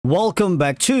Welcome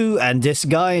back to Andy's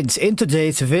Guides. In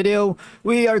today's video,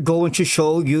 we are going to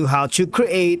show you how to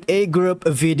create a group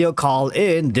video call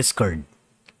in Discord.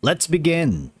 Let's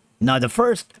begin. Now the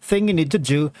first thing you need to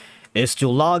do is to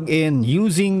log in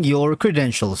using your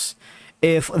credentials.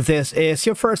 If this is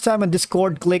your first time on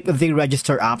Discord, click the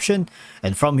register option,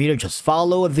 and from here just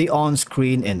follow the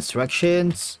on-screen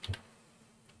instructions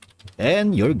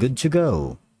and you're good to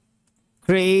go.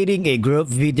 Creating a group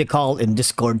video call in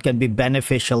Discord can be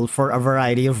beneficial for a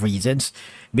variety of reasons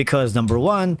because number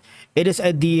one, it is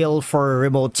ideal for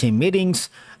remote team meetings,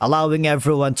 allowing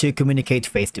everyone to communicate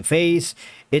face-to-face.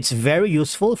 It's very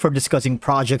useful for discussing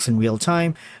projects in real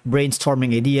time,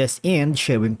 brainstorming ideas, and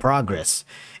sharing progress.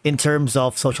 In terms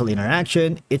of social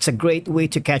interaction, it's a great way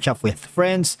to catch up with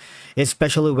friends,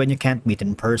 especially when you can't meet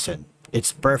in person.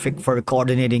 It's perfect for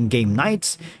coordinating game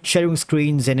nights, sharing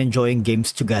screens, and enjoying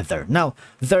games together. Now,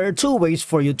 there are two ways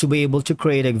for you to be able to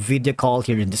create a video call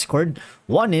here in Discord.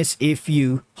 One is if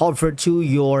you hover to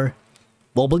your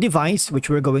mobile device, which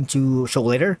we're going to show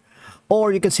later,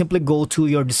 or you can simply go to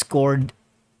your Discord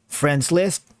friends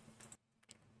list,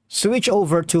 switch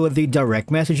over to the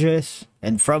direct messages,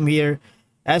 and from here,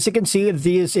 as you can see,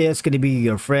 this is going to be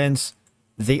your friends,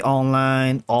 the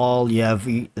online, all you have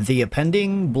the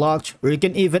pending, blocked, or you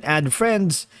can even add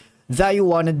friends that you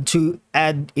wanted to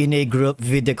add in a group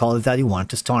video call that you want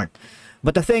to start.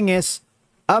 But the thing is,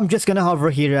 I'm just gonna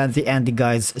hover here at the Andy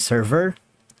Guides server,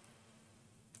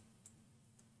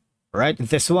 right,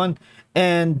 this one,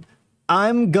 and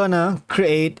I'm gonna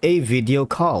create a video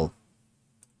call.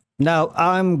 Now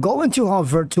I'm going to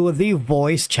hover to the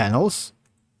voice channels.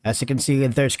 As you can see,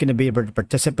 there's going to be a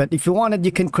participant. If you wanted,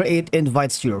 you can create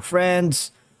invites to your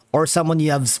friends or someone you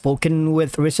have spoken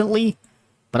with recently.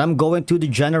 But I'm going to the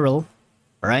general,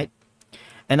 right?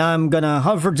 And I'm going to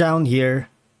hover down here.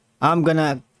 I'm going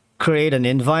to create an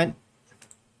invite.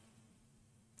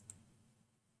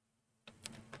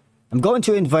 I'm going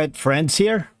to invite friends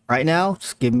here right now.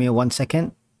 Just give me 1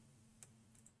 second.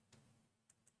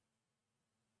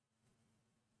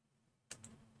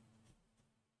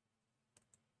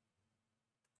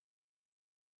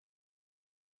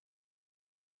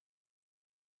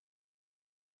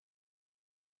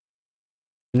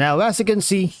 Now, as you can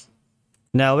see,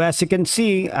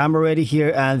 I'm already here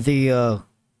at the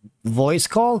voice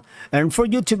call. And for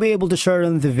you to be able to share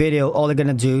in the video, all you're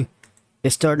gonna do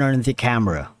is turn on the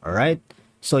camera. All right.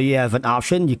 So you have an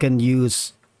option. You can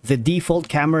use the default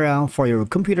camera for your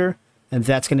computer, and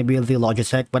that's gonna be the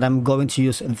Logitech. But I'm going to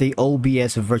use the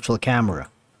OBS virtual camera.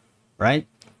 Right.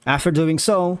 After doing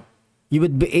so, you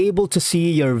would be able to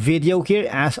see your video here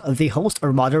as the host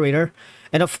or moderator.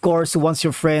 And of course, once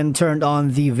your friend turned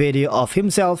on the video of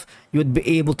himself, you would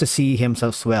be able to see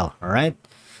himself as well. All right.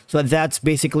 So that's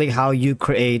basically how you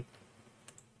create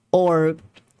or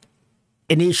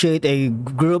initiate a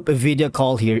group video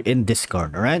call here in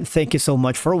Discord. All right. Thank you so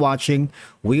much for watching.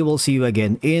 We will see you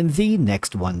again in the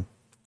next one.